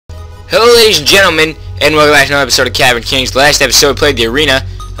Hello ladies and gentlemen, and welcome back to another episode of Cavern Kings. Last episode we played the arena,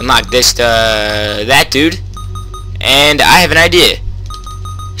 unlocked this, that dude, and I have an idea.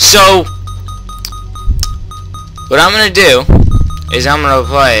 So, what I'm gonna do, is I'm gonna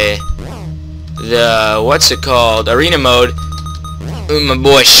play the, arena mode, with my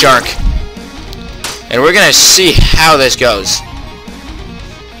boy Shark. And we're gonna see how this goes.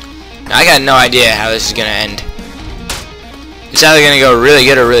 Now, I got no idea how this is gonna end. It's either gonna go really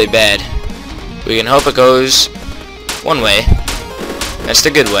good or really bad. We can hope it goes one way. That's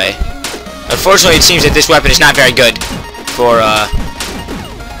the good way. Unfortunately, it seems that this weapon is not very good for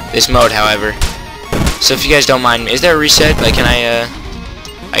this mode, however. So if you guys don't mind, is there a reset? Like, can I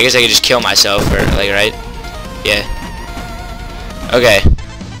guess I could just kill myself, or like, right? Yeah. Okay.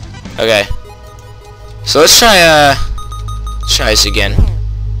 Okay. So let's try this again.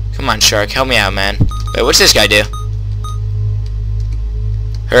 Come on, Shark, help me out, man. Wait, what's this guy do?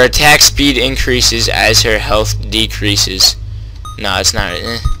 Her attack speed increases as her health decreases. No, it's not.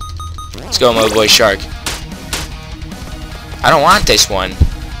 Let's go, my boy Shark. I don't want this one.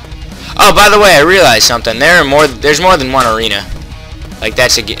 Oh, by the way, I realized something. There's more than one arena. Like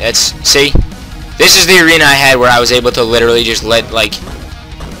see, this is the arena I had where I was able to literally just let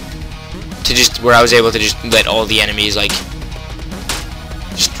all the enemies like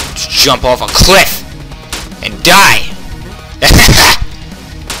just jump off a cliff and die.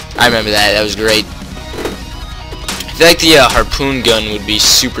 I remember that. That was great. I feel like the harpoon gun would be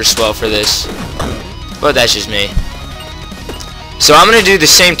super swell for this, but that's just me. So I'm gonna do the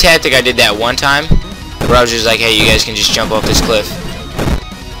same tactic I did that one time, where I was just like, "Hey, you guys can just jump off this cliff,"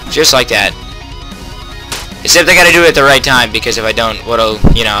 just like that. Except I gotta do it at the right time, because if I don't,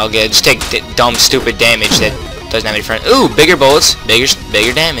 I'll just take dumb, stupid damage that doesn't have any friends. Ooh, bigger bullets,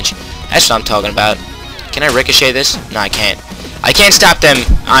 bigger damage. That's what I'm talking about. Can I ricochet this? No, I can't. I can't stop them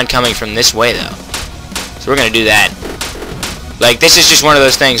oncoming from this way, though. So we're gonna do that. Like, this is just one of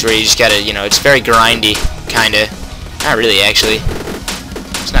those things where you just gotta, it's very grindy, kinda. Not really, actually.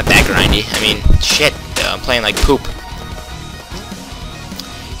 It's not that grindy. I mean, shit, I'm playing like poop.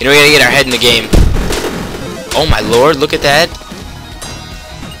 We gotta get our head in the game. Oh my lord, look at that.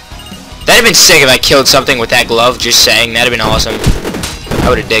 That'd have been sick if I killed something with that glove, just saying. That'd have been awesome. I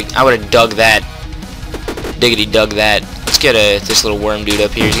would've dug that. Diggity dug that. Let's get this little worm dude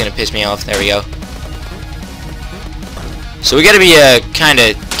up here. He's gonna piss me off. There we go. So we gotta be kind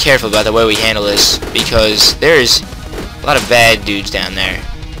of careful about the way we handle this, because there's a lot of bad dudes down there,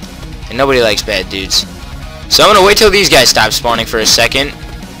 and nobody likes bad dudes. So I'm gonna wait till these guys stop spawning for a second.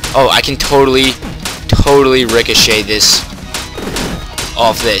 Oh, I can totally ricochet this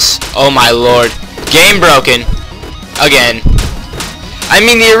off this. Oh my lord, game broken again. I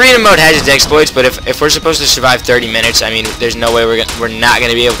mean, the arena mode has its exploits, but if we're supposed to survive 30 minutes, I mean, there's no way we're not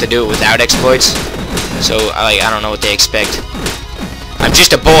gonna be able to do it without exploits. So I don't know what they expect. I'm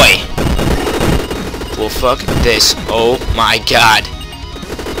just a boy. Well, fuck this. Oh my god.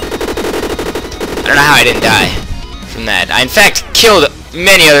 I don't know how I didn't die from that. I in fact killed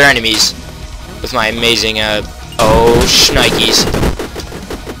many other enemies with my amazing shnikes.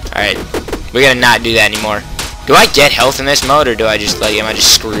 All right, we gotta not do that anymore. Do I get health in this mode, or do I just, am I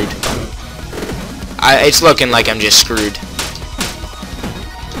just screwed? It's looking like I'm just screwed.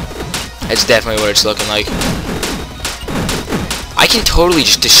 That's definitely what it's looking like. I can totally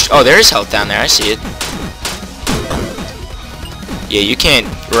just oh, there is health down there, I see it. Yeah, you can't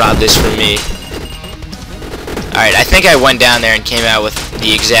rob this from me. Alright, I think I went down there and came out with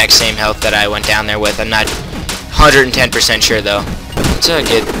the exact same health that I went down there with. I'm not 110% sure, though. Let's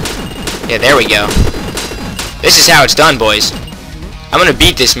get... Yeah, there we go. This is how it's done, boys. I'm gonna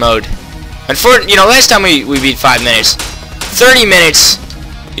beat this mode. Unfortunately, last time we beat 5 minutes. 30 minutes,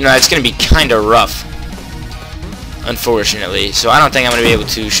 it's gonna be kinda rough. Unfortunately. So I don't think I'm gonna be able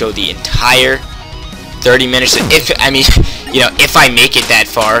to show the entire 30 minutes. If I make it that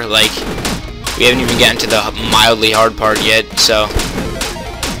far, like, we haven't even gotten to the mildly hard part yet, so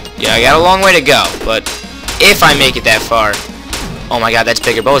yeah, I got a long way to go, but if I make it that far, oh my god, that's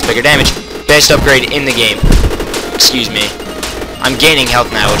bigger bullets, bigger damage. Best upgrade in the game. Excuse me. I'm gaining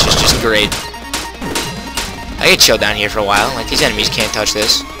health now, which is just great. I could chill down here for a while. Like, these enemies can't touch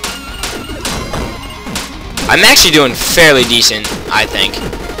this. I'm actually doing fairly decent, I think.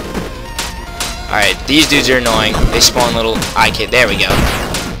 Alright, these dudes are annoying. They spawn little there we go.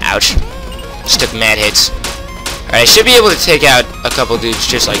 Ouch. Just took mad hits. Alright, I should be able to take out a couple dudes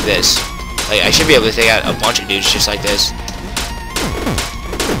just like this. Like, I should be able to take out a bunch of dudes just like this.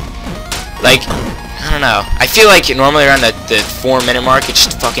 Like, I don't know. I feel like normally around the 4-minute mark, it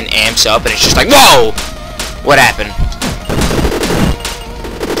just fucking amps up, and it's just like, whoa! What happened?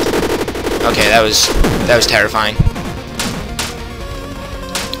 Okay, that was terrifying.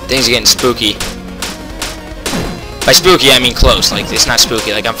 Things are getting spooky. By spooky, I mean close. Like, it's not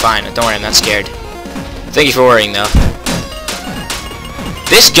spooky. Like, I'm fine. Don't worry, I'm not scared. Thank you for worrying, though.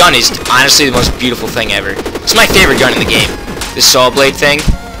 This gun is honestly the most beautiful thing ever. It's my favorite gun in the game. This saw blade thing.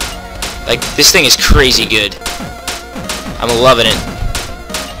 Like, this thing is crazy good. I'm loving it.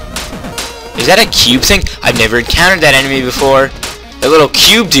 Is that a cube thing? I've never encountered that enemy before. That little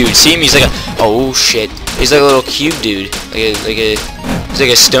cube dude. See him? He's like a... Oh, shit. He's like a little cube dude. He's like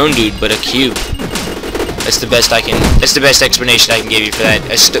a stone dude, but a cube. That's the best I can... That's the best explanation I can give you for that.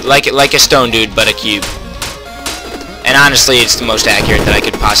 Like a stone dude, but a cube. And honestly, it's the most accurate that I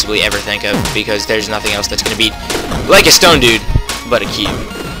could possibly ever think of, because there's nothing else that's going to be like a stone dude, but a cube.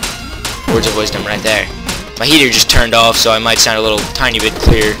 Words of wisdom right there. My heater just turned off, so I might sound a little tiny bit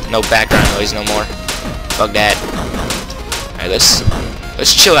clear. No background noise no more. Fuck that. Alright,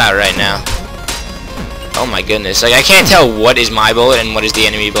 let's chill out right now. Oh my goodness. Like, I can't tell what is my bullet and what is the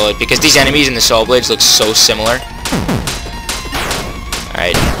enemy bullet, because these enemies in the saw blades look so similar.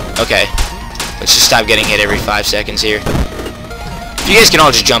 Alright, okay. Let's just stop getting hit every 5 seconds here. If you guys can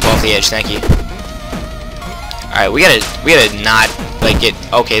all just jump off the edge, thank you. Alright, we gotta not, like, get...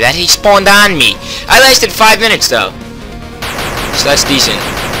 Okay, that he spawned on me. I lasted 5 minutes, though. So that's decent.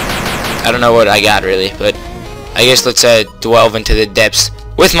 I don't know what I got, really, but... I guess let's, delve into the depths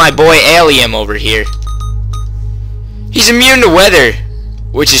with my boy Alium over here. He's immune to weather,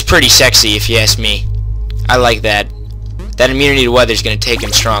 which is pretty sexy, if you ask me. I like that. That immunity to weather is going to take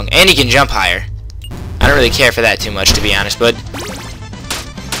him strong. And he can jump higher. I don't really care for that too much, to be honest, but...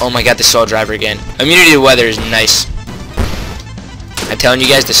 Oh my god, the saw driver again. Immunity to weather is nice. I'm telling you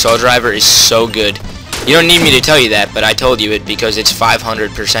guys, the saw driver is so good. You don't need me to tell you that, but I told you it because it's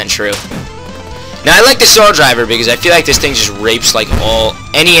 500% true. Now, I like the saw driver because I feel like this thing just rapes like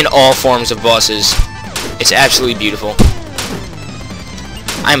any and all forms of bosses. It's absolutely beautiful.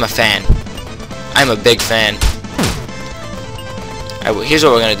 I'm a fan. I'm a big fan. Alright, well, here's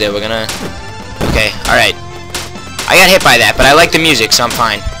what we're gonna do. We're gonna... Okay, alright. I got hit by that, but I like the music, so I'm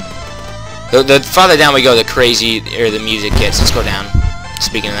fine. The farther down we go, the crazier the music gets. Let's go down.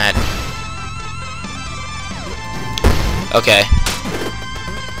 Speaking of that. Okay.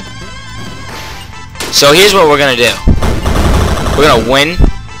 So here's what we're gonna do. We're gonna win,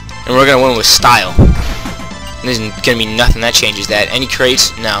 and we're gonna win with style. And there's gonna be nothing that changes that. Any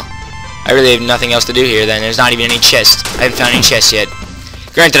crates? No. I really have nothing else to do here. Then there's not even any chests. I haven't found any chests yet.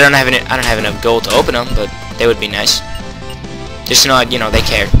 Granted, I don't have enough gold to open them, but they would be nice. Just to know, you know, they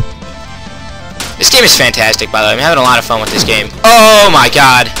care. This game is fantastic, by the way. I'm having a lot of fun with this game. Oh my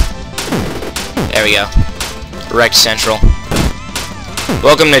god! There we go. Wrecked Central.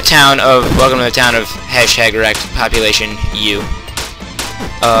 Welcome to the town of hashtag wrecked population U.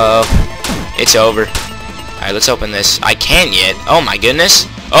 It's over. Alright, let's open this. I can't yet. Oh my goodness.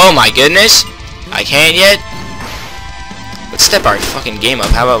 Oh my goodness. I can't yet. Let's step our fucking game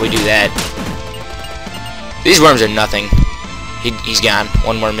up. How about we do that? These worms are nothing. He's gone.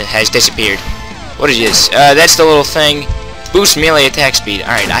 One worm has disappeared. What is this? That's the little thing. Boost melee attack speed.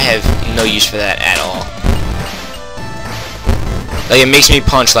 Alright, I have no use for that at all. Like, it makes me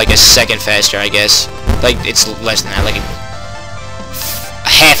punch like a second faster, I guess. Like, it's less than that. Like,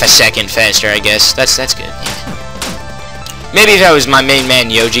 half a second faster, I guess. That's good. Yeah. Maybe if I was my main man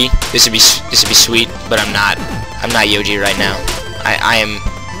Yoji, this would be sweet. But I'm not. I'm not Yoji right now. I am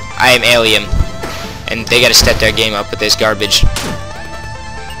Alium, and they gotta step their game up with this garbage.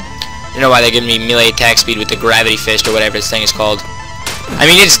 You know why they're giving me melee attack speed with the gravity fist or whatever this thing is called. I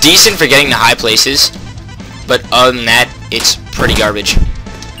mean, it's decent for getting to high places, but other than that, it's pretty garbage.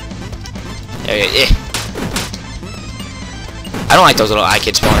 There we go. I don't like those little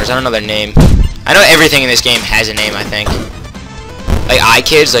iKid spawners. I don't know their name. I know everything in this game has a name, I think. Like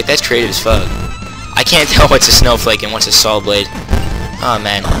iKids, like that's creative as fuck. I can't tell what's a snowflake and what's a saw blade. Oh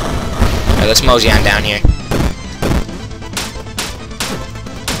man. Alright, let's mosey on down here.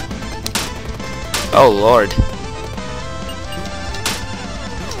 Oh lord.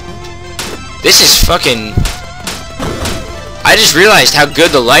 This is fucking... I just realized how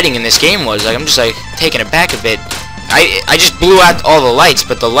good the lighting in this game was. Like, I'm just like taken aback a bit. I just blew out all the lights,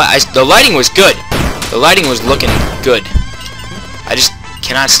 but the lighting was good. The lighting was looking good. I just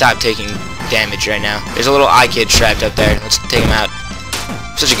cannot stop taking damage right now. There's a little iKid trapped up there. Let's take him out.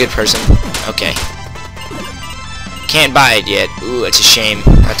 I'm such a good person. Okay. Can't buy it yet. Ooh, it's a shame.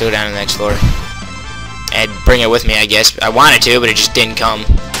 I have to go down to the next floor. And bring it with me, I guess. I wanted to, but it just didn't come.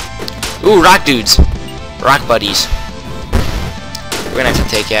 Ooh, rock dudes. Rock buddies. We're gonna have to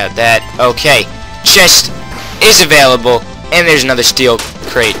take out that. Okay. Chest is available. And there's another steel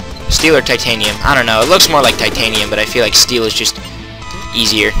crate Steel or titanium? I don't know. It looks more like titanium, but I feel like steel is just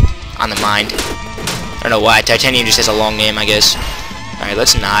easier on the mind. I don't know why. Titanium just has a long name, I guess. Alright,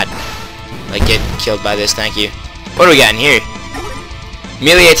 let's not like get killed by this. Thank you. What do we got in here?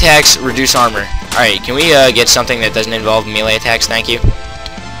 Melee attacks reduce armor. Alright, can we get something that doesn't involve melee attacks? Thank you.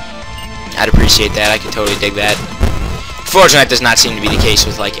 I'd appreciate that. I could totally dig that. Fortunately, that does not seem to be the case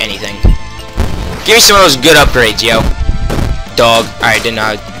with like anything. Give me some of those good upgrades, yo. Dog. Alright, didn't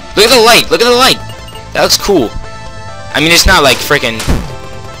know. Look at the light. Look at the light. That looks cool. I mean, it's not like freaking.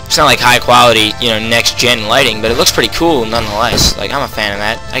 It's not like high quality, you know, next gen lighting, but it looks pretty cool nonetheless. Like, I'm a fan of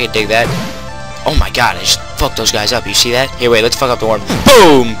that. I could dig that. Oh my god, I just fucked those guys up. You see that? Here, wait. Let's fuck up the worm.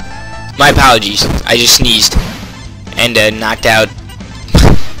 Boom. My apologies. I just sneezed and knocked out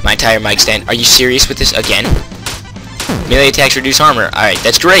my entire mic stand. Are you serious with this again? Melee attacks reduce armor. Alright,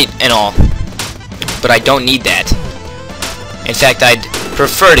 that's great and all, but I don't need that. In fact, I'd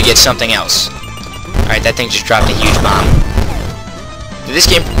prefer to get something else. Alright, that thing just dropped a huge bomb. Did this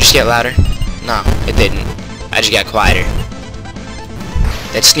game just get louder? No, it didn't. I just got quieter.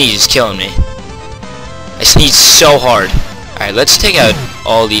 That sneeze is killing me. I sneezed so hard. Alright, let's take out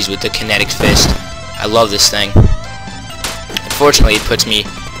all these with the kinetic fist. I love this thing. Unfortunately, it puts me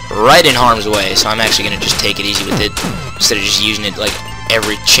right in harm's way, so I'm actually going to just take it easy with it instead of just using it like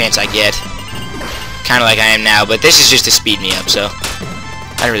every chance I get. Kind of like I am now, but this is just to speed me up, so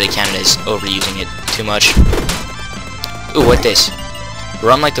I don't really count it as overusing it too much. Ooh, what this?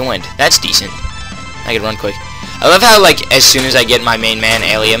 Run like the wind. That's decent. I can run quick. I love how, like, as soon as I get my main man,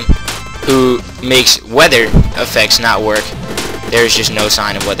 Alium, who makes weather effects not work, there's just no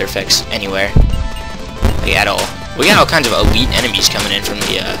sign of weather effects anywhere. Like, at all. We got all kinds of elite enemies coming in from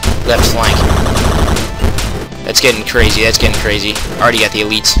the left flank. That's getting crazy. That's getting crazy. Already got the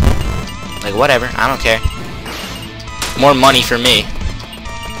elites. Like, whatever. I don't care. More money for me.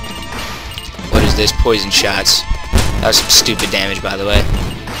 What is this? Poison shots. That was some stupid damage, by the way.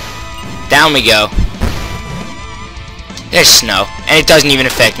 Down we go. There's snow. And it doesn't even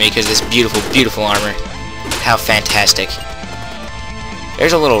affect me because this beautiful, beautiful armor. How fantastic.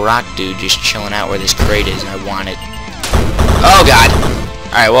 There's a little rock dude just chilling out where this crate is, and I want it. Oh, God.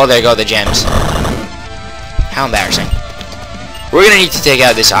 Alright, well, there go the gems. How embarrassing. We're going to need to take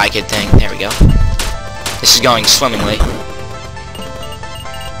out this eye-kid thing. There we go. This is going swimmingly.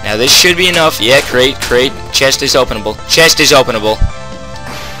 Now, this should be enough. Yeah, crate. Chest is openable. Chest is openable.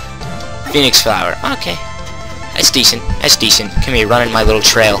 Phoenix flower. Okay. That's decent. That's decent. Come here, run in my little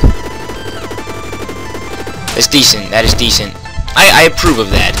trail. That's decent. That is decent. I approve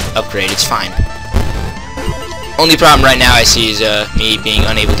of that upgrade. It's fine. Only problem right now I see is me being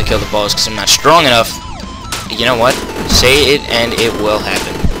unable to kill the boss because I'm not strong enough. You know what? Say it and it will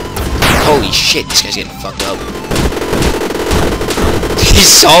happen. Holy shit, this guy's getting fucked up. These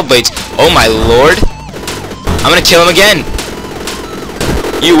saw blades. Oh my lord. I'm gonna kill him again.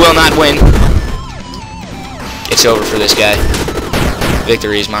 You will not win. It's over for this guy.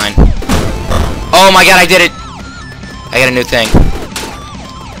 Victory is mine. Oh my god, I did it. I got a new thing.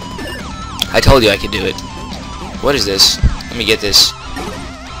 I told you I could do it. What is this? Let me get this.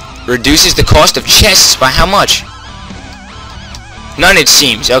 Reduces the cost of chests by how much? None, it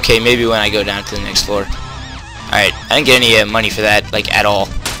seems. Okay, maybe when I go down to the next floor. Alright, I didn't get any money for that, like, at all.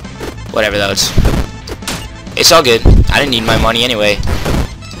 Whatever, though. It's all good. I didn't need my money anyway.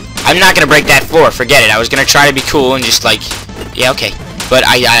 I'm not gonna break that floor. Forget it. I was gonna try to be cool and just, like, yeah, okay. But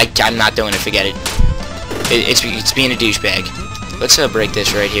I'm not doing it. Forget it. It's being a douchebag. Let's break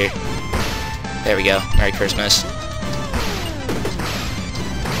this right here. There we go. Merry Christmas.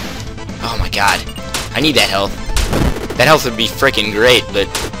 Oh my god. I need that health. That health would be freaking great, but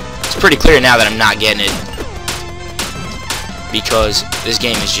it's pretty clear now that I'm not getting it. Because this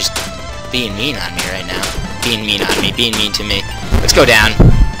game is just being mean on me right now. Being mean on me. Being mean to me. Let's go down.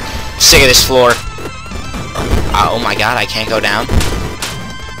 Sick of this floor. Oh my god, I can't go down.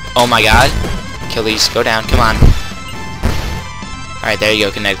 Oh my god. Kill these. Go down. Come on. Alright, there you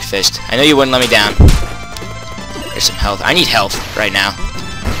go, Kinetic Fist. I know you wouldn't let me down. There's some health. I need health right now.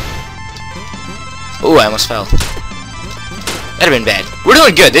 Ooh, I almost fell. That'd have been bad. We're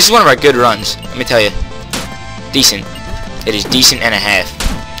doing good. This is one of our good runs. Let me tell you. Decent. It is decent and a half.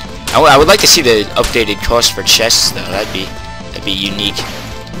 I would like to see the updated cost for chests, though. That'd be unique.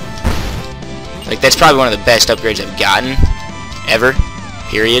 Like, that's probably one of the best upgrades I've gotten. Ever.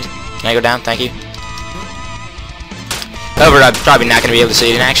 Period. Can I go down? Thank you. However, I'm probably not going to be able to see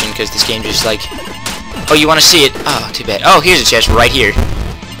it in action because this game just like... Oh, you want to see it? Oh, too bad. Oh, here's a chest right here.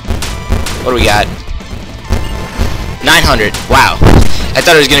 What do we got? 900. Wow. I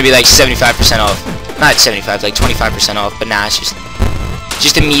thought it was going to be like 75% off. Not 75, like 25% off, but nah, it's just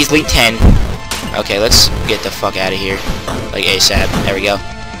Just a measly 10. Okay, let's get the fuck out of here. Like ASAP. There we go.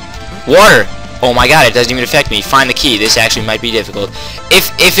 Water! Oh my god, it doesn't even affect me. Find the key. This actually might be difficult.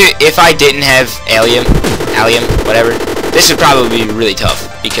 If I didn't have Alium, whatever, this would probably be really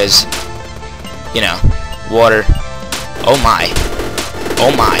tough because, you know, water. Oh my.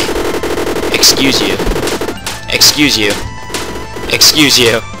 Oh my. Excuse you. Excuse you. Excuse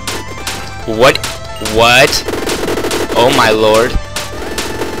you. What? What? Oh my lord.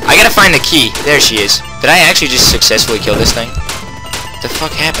 I gotta find the key. There she is. Did I actually just successfully kill this thing? What the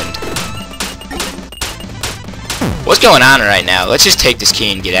fuck happened? What's going on right now? Let's just take this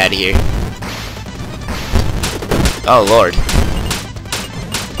key and get out of here. Oh lord.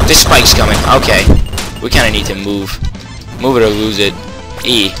 This spike's coming. Okay. We kinda need to move. Move it or lose it.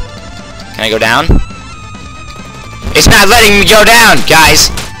 E. Can I go down? It's not letting me go down! Guys!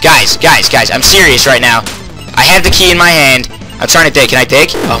 Guys! Guys! Guys! I'm serious right now. I have the key in my hand. I'm trying to dig. Can I dig?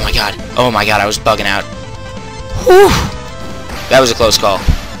 Oh my god. Oh my god, I was bugging out. Whew. That was a close call.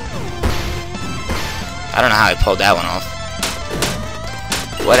 I don't know how I pulled that one off.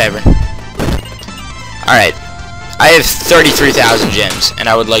 Whatever. Alright. I have 33,000 gems, and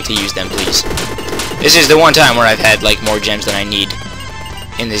I would like to use them, please. This is the one time where I've had, like, more gems than I need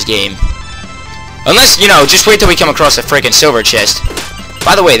in this game. Unless, you know, just wait till we come across a freaking silver chest.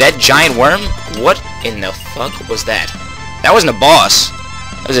 By the way, that giant worm? What in the fuck was that? That wasn't a boss.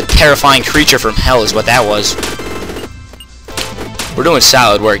 That was a terrifying creature from hell is what that was. We're doing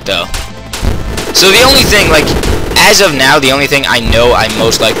solid work, though. So the only thing, like, as of now, the only thing I know I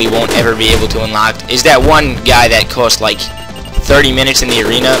most likely won't ever be able to unlock is that one guy that cost, like, 30 minutes in the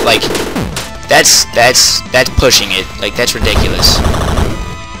arena. Like, that's pushing it. Like, that's ridiculous.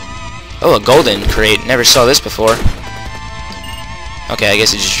 Oh, a golden crate. Never saw this before. Okay, I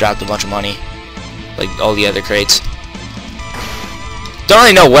guess it just dropped a bunch of money. Like all the other crates. Don't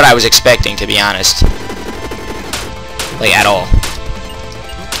really know what I was expecting, to be honest. Like, at all.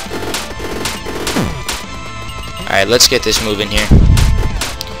 Alright, let's get this moving here.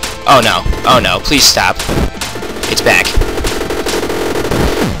 Oh no. Oh no. Please stop. It's back.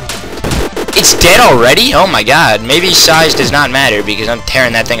 It's dead already? Oh my god. Maybe size does not matter because I'm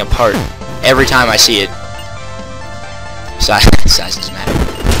tearing that thing apart every time I see it. Size doesn't matter.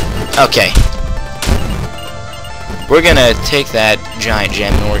 Okay. We're gonna take that giant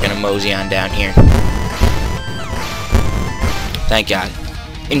gem and we're gonna mosey on down here. Thank god.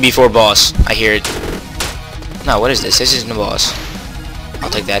 In before boss. I hear it. No, what is this? This isn't a boss. I'll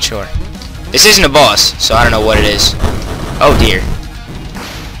take that, sure. This isn't a boss, so I don't know what it is. Oh dear.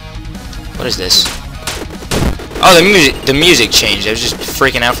 What is this? Oh, the music changed. I was just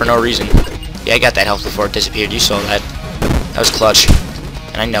freaking out for no reason. Yeah, I got that health before it disappeared. You saw that. That was clutch.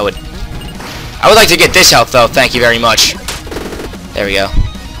 And I know it. I would like to get this health, though. Thank you very much. There we go.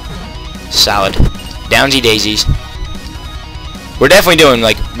 Solid. Downsy daisies. We're definitely doing,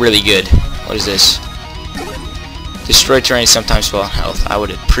 like, really good. What is this? Destroy terrain sometimes spawn health. I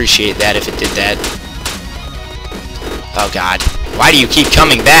would appreciate that if it did that. Oh, God. Why do you keep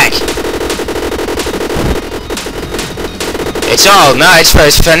coming back? It's all, no, it's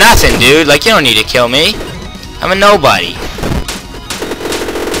for nothing, dude. Like, you don't need to kill me. I'm a nobody.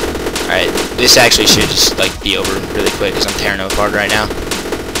 Alright, this actually should just, like, be over really quick because I'm tearing them apart right now.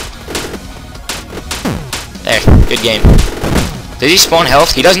 There, good game. Does he spawn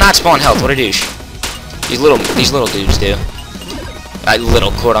health? He does not spawn health. What a douche. These little dudes do.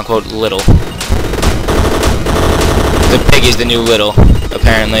 Little, quote-unquote, little. The pig is the new little,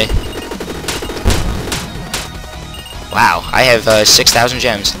 apparently. Wow, I have 6,000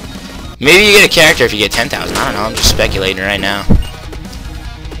 gems. Maybe you get a character if you get 10,000. I don't know, I'm just speculating right now.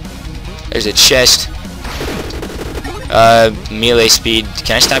 There's a chest. Melee speed.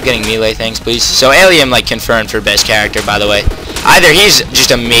 Can I stop getting melee things, please? So Alium, like, confirmed for best character, by the way. Either he's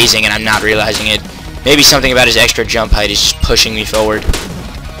just amazing and I'm not realizing it. Maybe something about his extra jump height is just pushing me forward.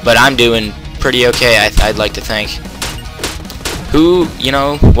 But I'm doing pretty okay, I'd like to think. Who, you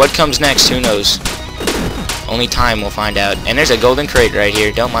know, what comes next? Who knows? Only time will find out. And there's a golden crate right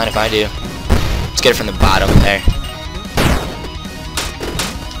here. Don't mind if I do. Let's get it from the bottom there.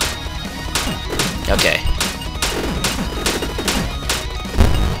 Okay.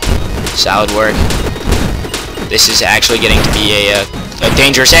 Solid work. This is actually getting to be a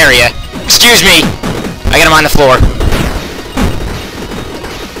dangerous area. Excuse me! I got him on the floor.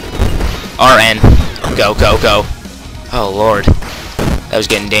 RN. Go, go, go. Oh, Lord. That was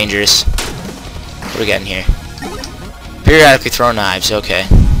getting dangerous. What do we got in here? Periodically throw knives. Okay.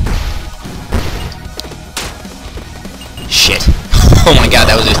 Shit. Oh my god,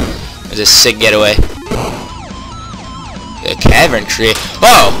 that was a sick getaway. The Cavern tree.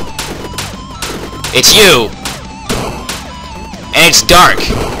 Oh! It's you! And it's dark.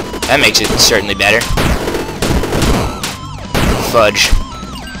 That makes it certainly better. Fudge.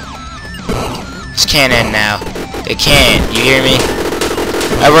 This can't end now. It can't. You hear me?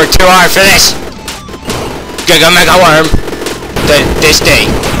 I worked too hard for this! Giga Mega Worm! This day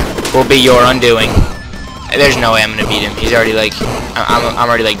will be your undoing. There's no way I'm gonna beat him. He's already like... I'm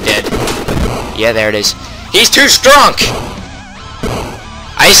already like dead. Yeah, there it is. He's too strong!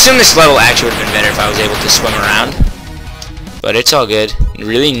 I assume this level actually would have been better if I was able to swim around. But it's all good.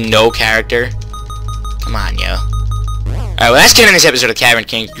 Really no character. Come on, yo. Alright, well that's the end of this episode of Cavern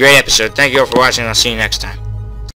King. Great episode. Thank you all for watching, and I'll see you next time.